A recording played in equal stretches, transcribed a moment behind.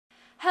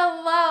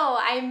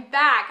I'm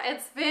back.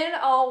 It's been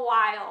a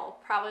while,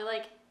 probably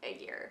like a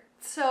year.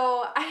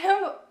 So I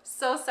am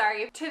so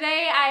sorry.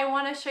 Today I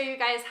want to show you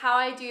guys how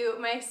I do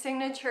my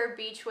signature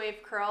beach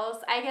wave curls.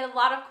 I get a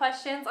lot of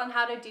questions on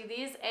how to do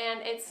these and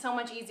it's so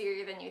much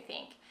easier than you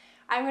think.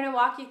 I'm going to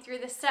walk you through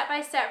the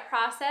step-by-step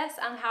process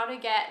on how to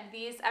get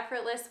these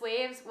effortless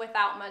waves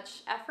without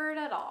much effort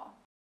at all.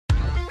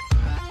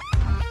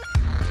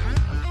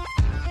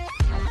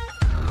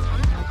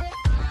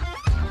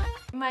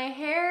 My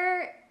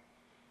hair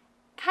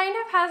kind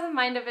of has a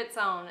mind of its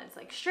own. It's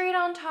like straight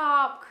on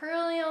top,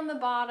 curly on the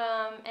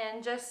bottom,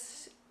 and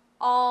just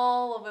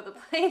all over the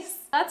place.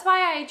 That's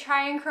why I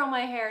try and curl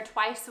my hair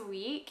twice a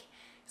week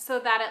so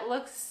that it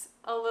looks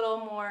a little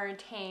more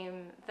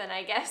tame than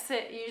I guess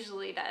it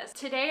usually does.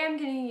 Today I'm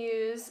going to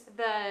use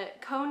the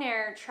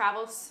Conair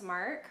Travel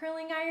Smart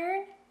curling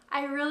iron.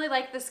 I really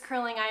like this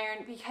curling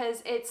iron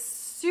because it's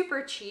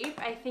super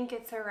cheap. I think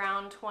it's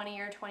around $20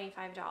 or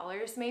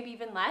 $25, maybe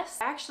even less.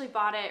 I actually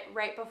bought it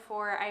right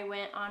before I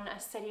went on a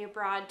study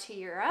abroad to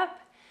Europe,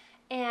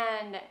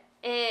 and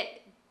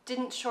it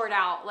didn't short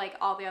out like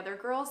all the other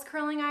girls'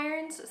 curling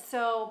irons.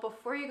 So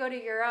before you go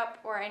to Europe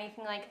or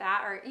anything like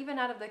that, or even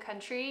out of the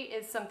country,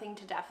 is something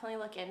to definitely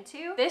look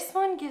into. This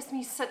one gives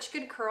me such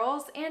good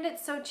curls and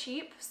it's so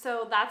cheap,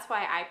 so that's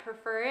why I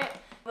prefer it.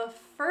 The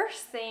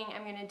first thing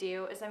I'm gonna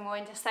do is I'm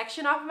going to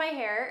section off my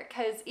hair,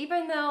 because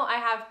even though I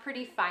have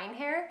pretty fine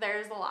hair,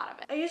 there's a lot of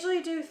it. I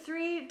usually do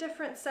 3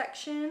 different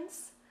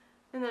sections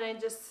and then I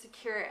just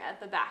secure it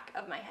at the back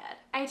of my head.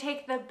 I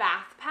take the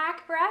bath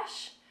pack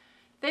brush.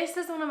 This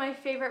is one of my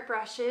favorite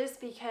brushes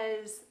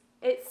because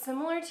it's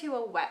similar to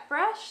a wet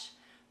brush,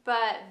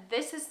 but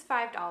this is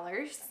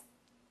 $5.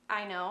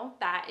 I know,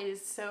 that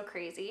is so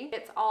crazy.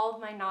 It's all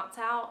of my knots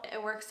out.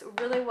 It works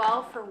really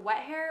well for wet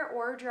hair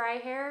or dry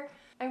hair.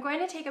 I'm going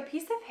to take a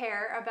piece of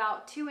hair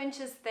about 2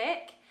 inches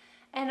thick,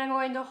 and I'm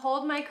going to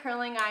hold my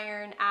curling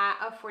iron at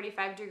a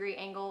 45-degree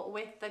angle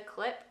with the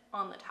clip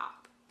on the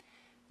top.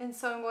 And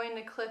so I'm going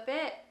to clip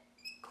it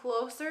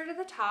closer to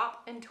the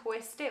top and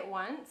twist it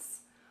once,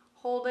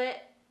 hold it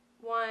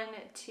 1,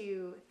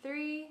 2,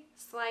 3,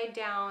 slide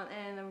down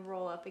and then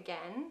roll up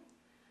again.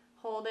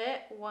 Hold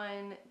it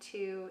 1,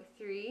 2,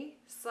 3,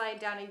 slide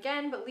down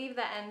again, but leave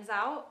the ends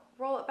out.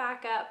 Roll it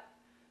back up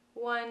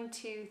 1,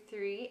 2,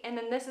 3, and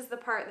then this is the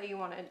part that you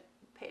want to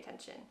pay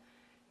attention.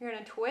 You're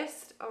going to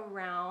twist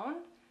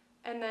around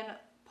and then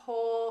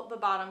pull the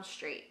bottom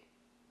straight.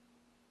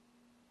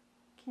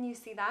 Can you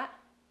see that?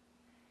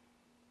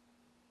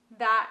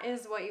 That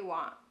is what you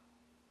want.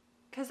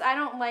 Because I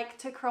don't like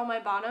to curl my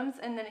bottoms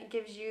and then it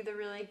gives you the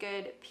really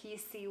good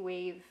PC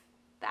wave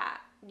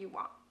that you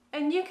want.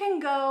 And you can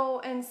go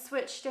and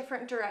switch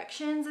different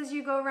directions as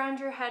you go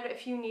around your head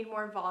if you need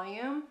more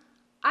volume.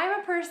 I'm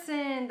a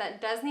person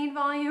that does need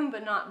volume,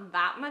 but not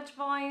that much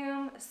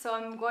volume, so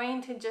I'm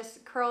going to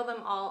just curl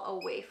them all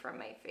away from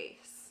my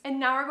face. And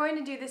now we're going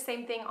to do the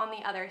same thing on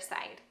the other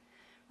side.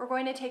 We're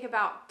going to take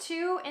about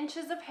 2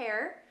 inches of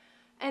hair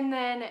and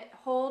then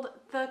hold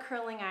the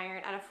curling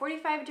iron at a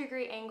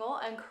 45-degree angle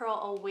and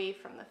curl away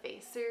from the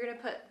face. So you're gonna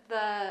put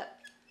the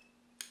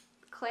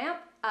clamp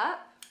up,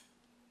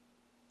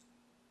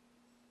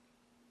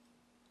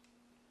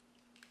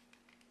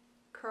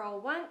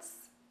 curl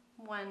once,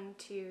 1,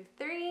 2,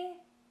 3,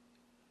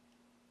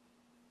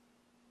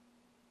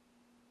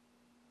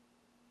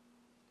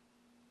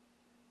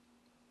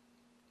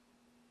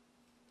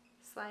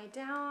 slide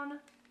down,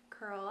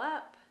 curl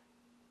up,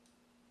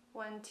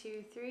 1,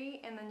 2,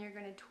 3, and then you're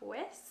going to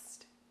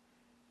twist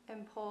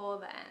and pull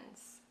the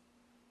ends.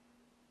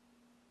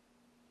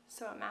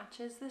 So it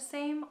matches the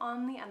same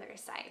on the other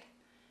side.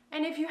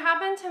 And if you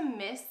happen to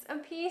miss a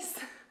piece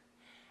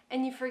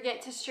and you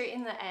forget to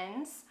straighten the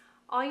ends,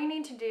 all you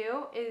need to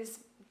do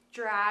is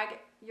drag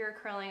your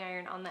curling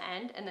iron on the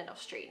end and then it'll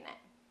straighten it.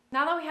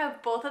 Now that we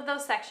have both of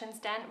those sections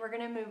done, we're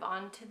going to move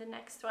on to the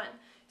next one.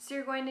 So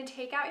you're going to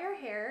take out your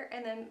hair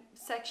and then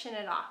section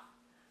it off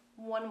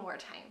one more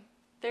time.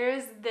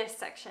 There's this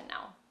section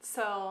now.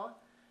 So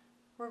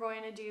we're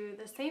going to do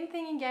the same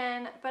thing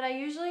again, but I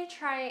usually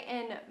try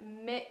and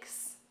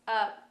mix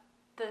up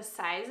the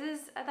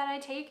sizes that I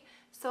take.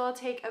 So I'll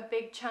take a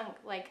big chunk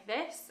like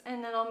this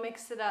and then I'll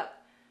mix it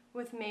up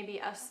with maybe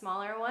a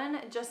smaller one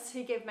just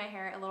to give my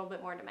hair a little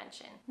bit more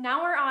dimension.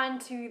 Now we're on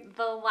to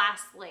the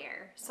last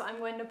layer. So I'm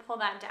going to pull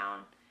that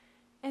down.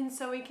 And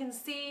so we can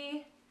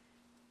see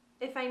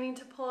if I need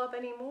to pull up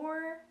any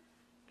more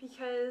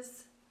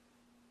because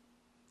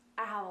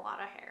I have a lot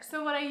of hair.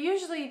 So what I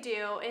usually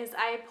do is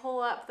I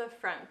pull up the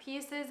front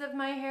pieces of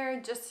my hair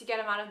just to get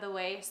them out of the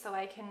way so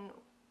I can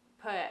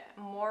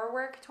put more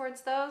work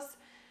towards those,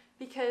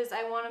 because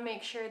I want to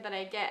make sure that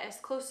I get as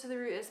close to the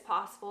root as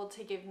possible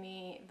to give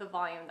me the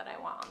volume that I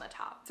want on the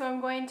top. So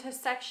I'm going to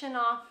section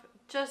off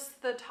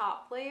just the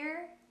top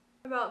layer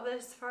about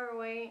this far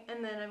away,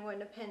 and then I'm going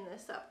to pin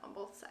this up on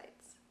both sides.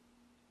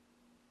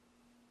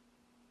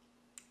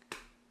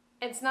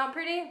 It's not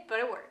pretty, but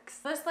it works.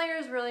 This layer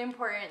is really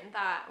important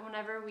that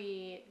whenever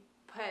we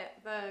put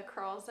the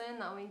curls in,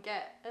 that we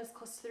get as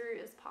close to the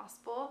root as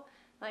possible,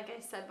 like I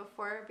said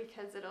before,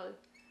 because it'll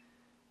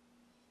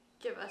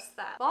give us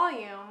that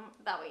volume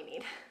that we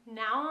need.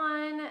 Now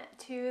on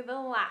to the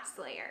last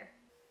layer.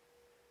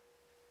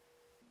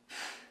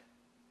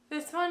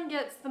 This one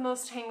gets the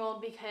most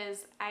tangled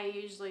because I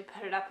usually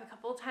put it up a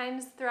couple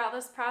times throughout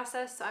this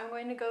process, so I'm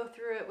going to go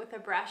through it with a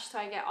brush so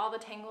I get all the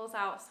tangles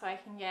out so I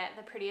can get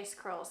the prettiest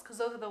curls, because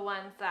those are the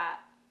ones that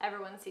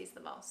everyone sees the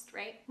most,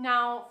 right?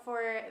 Now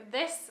for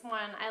this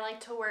one, I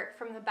like to work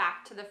from the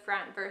back to the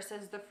front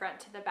versus the front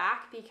to the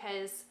back,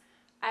 because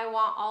I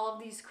want all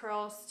of these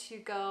curls to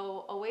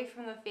go away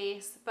from the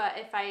face, but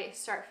if I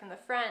start from the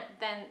front,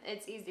 then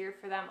it's easier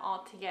for them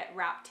all to get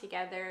wrapped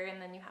together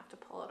and then you have to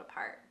pull it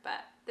apart.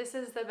 But this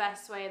is the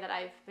best way that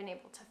I've been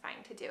able to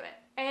find to do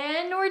it.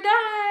 And we're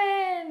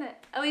done!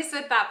 At least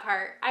with that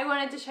part. I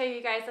wanted to show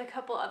you guys a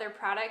couple other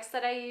products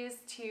that I use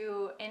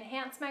to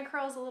enhance my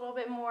curls a little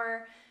bit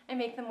more and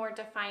make them more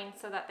defined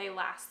so that they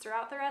last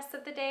throughout the rest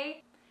of the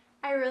day.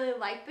 I really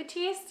like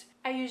Batiste.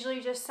 I usually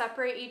just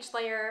separate each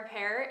layer of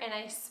hair and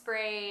I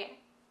spray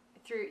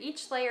through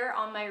each layer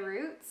on my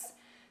roots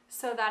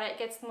so that it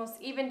gets the most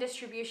even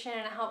distribution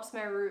and it helps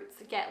my roots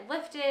get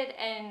lifted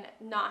and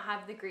not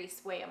have the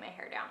grease weigh my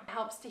hair down. It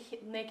helps to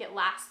make it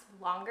last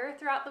longer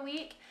throughout the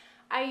week.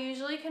 I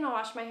usually can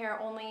wash my hair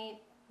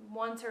only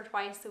once or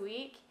twice a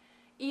week.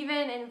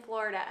 Even in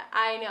Florida,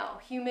 I know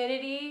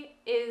humidity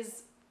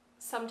is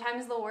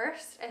sometimes the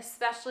worst,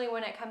 especially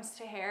when it comes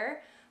to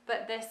hair,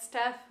 but this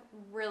stuff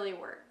really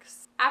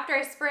works. After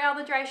I spray all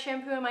the dry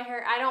shampoo in my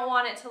hair, I don't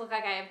want it to look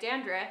like I have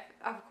dandruff,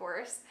 of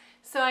course,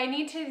 so I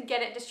need to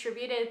get it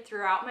distributed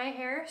throughout my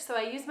hair. So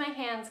I use my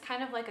hands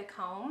kind of like a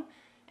comb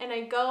and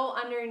I go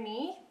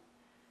underneath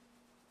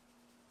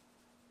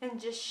and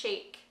just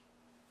shake.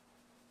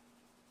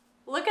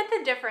 Look at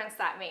the difference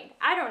that made.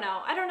 I don't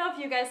know if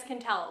you guys can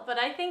tell, but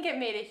I think it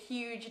made a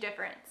huge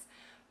difference.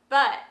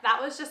 But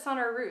that was just on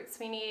our roots.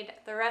 We need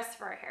the rest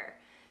of our hair.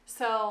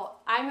 So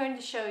I'm going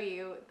to show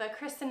you the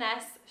Kristen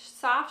S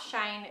Soft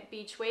Shine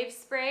Beach Wave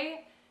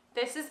Spray.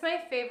 This is my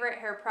favorite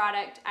hair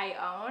product I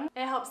own.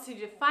 It helps to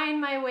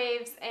define my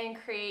waves and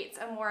creates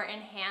a more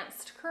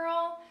enhanced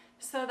curl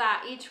so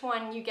that each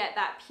one you get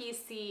that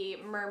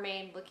PC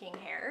mermaid looking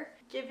hair.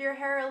 Give your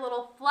hair a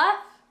little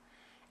fluff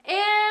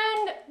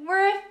and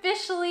we're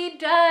officially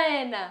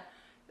done.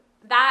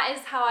 That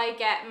is how I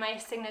get my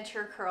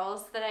signature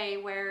curls that I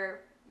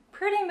wear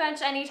pretty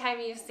much anytime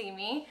you see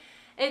me.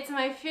 It's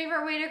my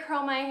favorite way to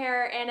curl my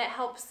hair and it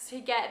helps to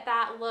get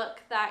that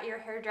look that your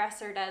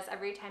hairdresser does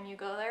every time you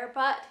go there,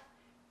 but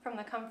from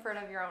the comfort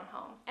of your own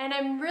home. And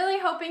I'm really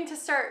hoping to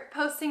start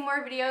posting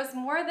more videos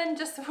more than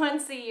just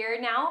once a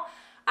year now.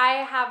 I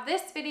have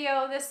this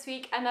video this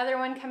week, another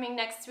one coming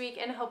next week,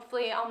 and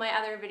hopefully all my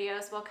other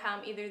videos will come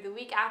either the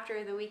week after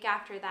or the week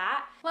after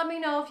that. Let me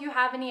know if you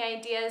have any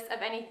ideas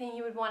of anything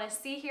you would want to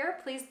see here.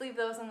 Please leave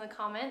those in the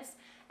comments,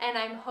 and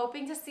I'm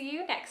hoping to see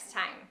you next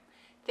time.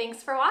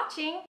 Thanks for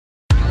watching!